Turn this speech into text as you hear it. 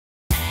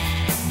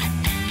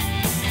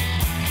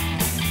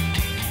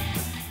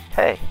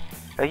Hey,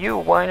 are you a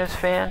Whiners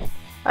fan?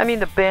 I mean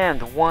the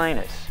band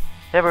Whiners.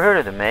 Never heard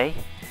of them, eh?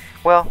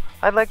 Well,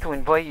 I'd like to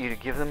invite you to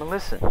give them a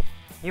listen.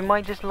 You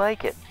might just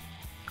like it.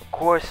 Of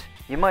course,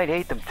 you might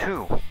hate them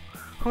too.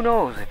 Who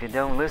knows if you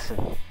don't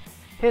listen?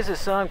 Here's a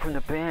song from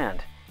the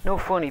band. No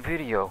funny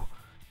video,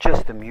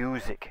 just the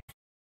music.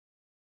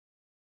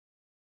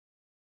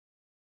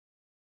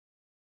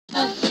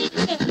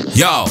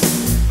 Yo!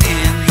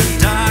 In the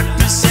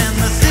darkness and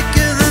the thick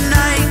of the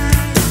night,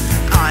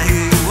 I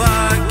hear you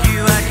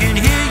argue, I can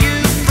hear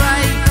you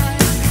fight,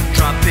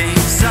 dropping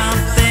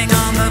something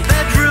on the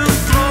bedroom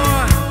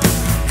floor.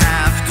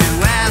 Have to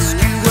ask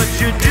you what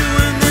you're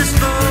doing this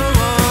for.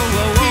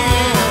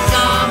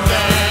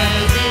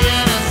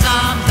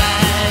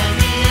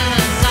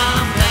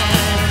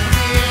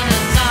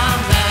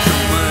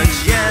 Too much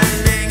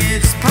yelling,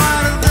 it's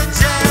part of the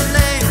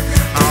telling.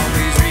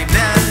 Always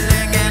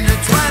rebelling and the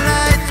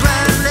twilight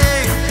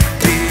dwelling.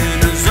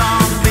 Being a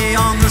zombie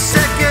on the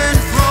second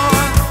floor.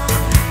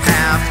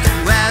 Have to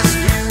ask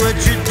you what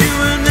you're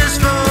doing this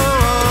for.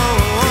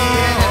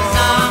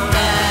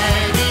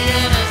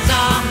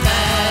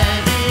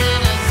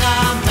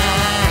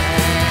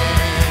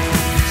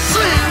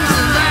 Slings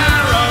and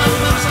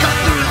arrows cut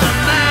through the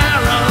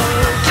marrow,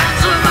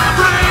 cancel my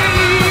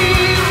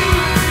brain.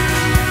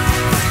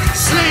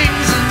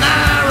 Slings and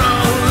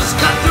arrows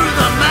cut through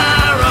the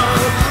marrow,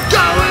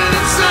 going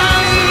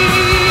insane.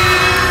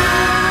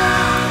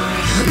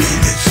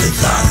 Minutes of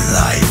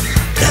sunlight,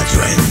 that's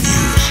when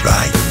you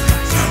strike.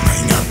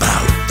 Something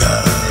about the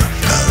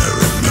color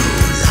of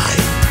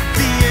moonlight.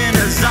 Being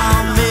a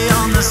zombie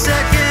on the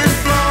second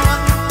floor.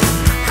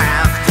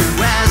 Have to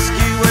ask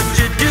you what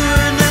you're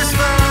doing this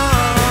for.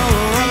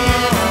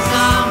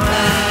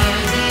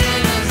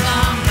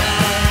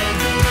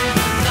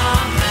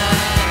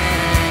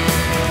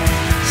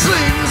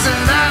 Slings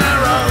and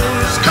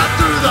arrows cut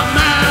through the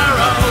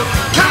marrow,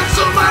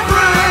 cancel my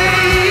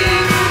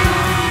brain.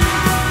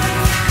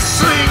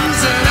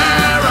 Slings and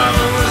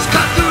arrows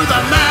cut through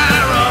the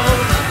marrow,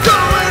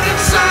 going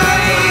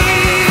insane.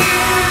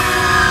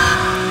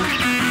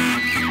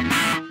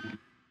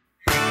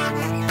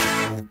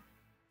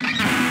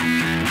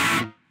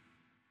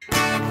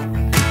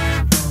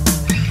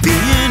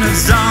 Being a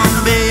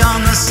zombie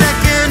on the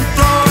second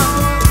floor,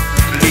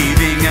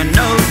 leaving a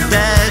note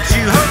that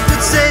you hope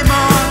would say more.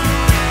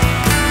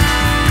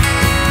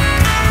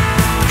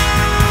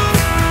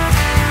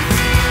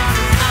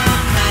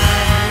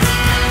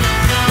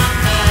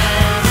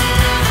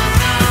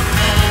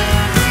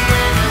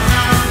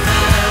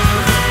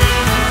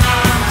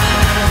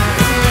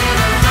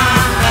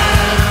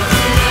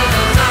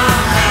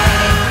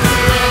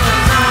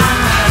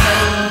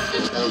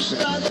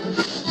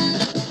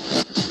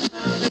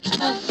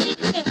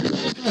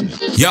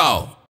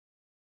 Yo!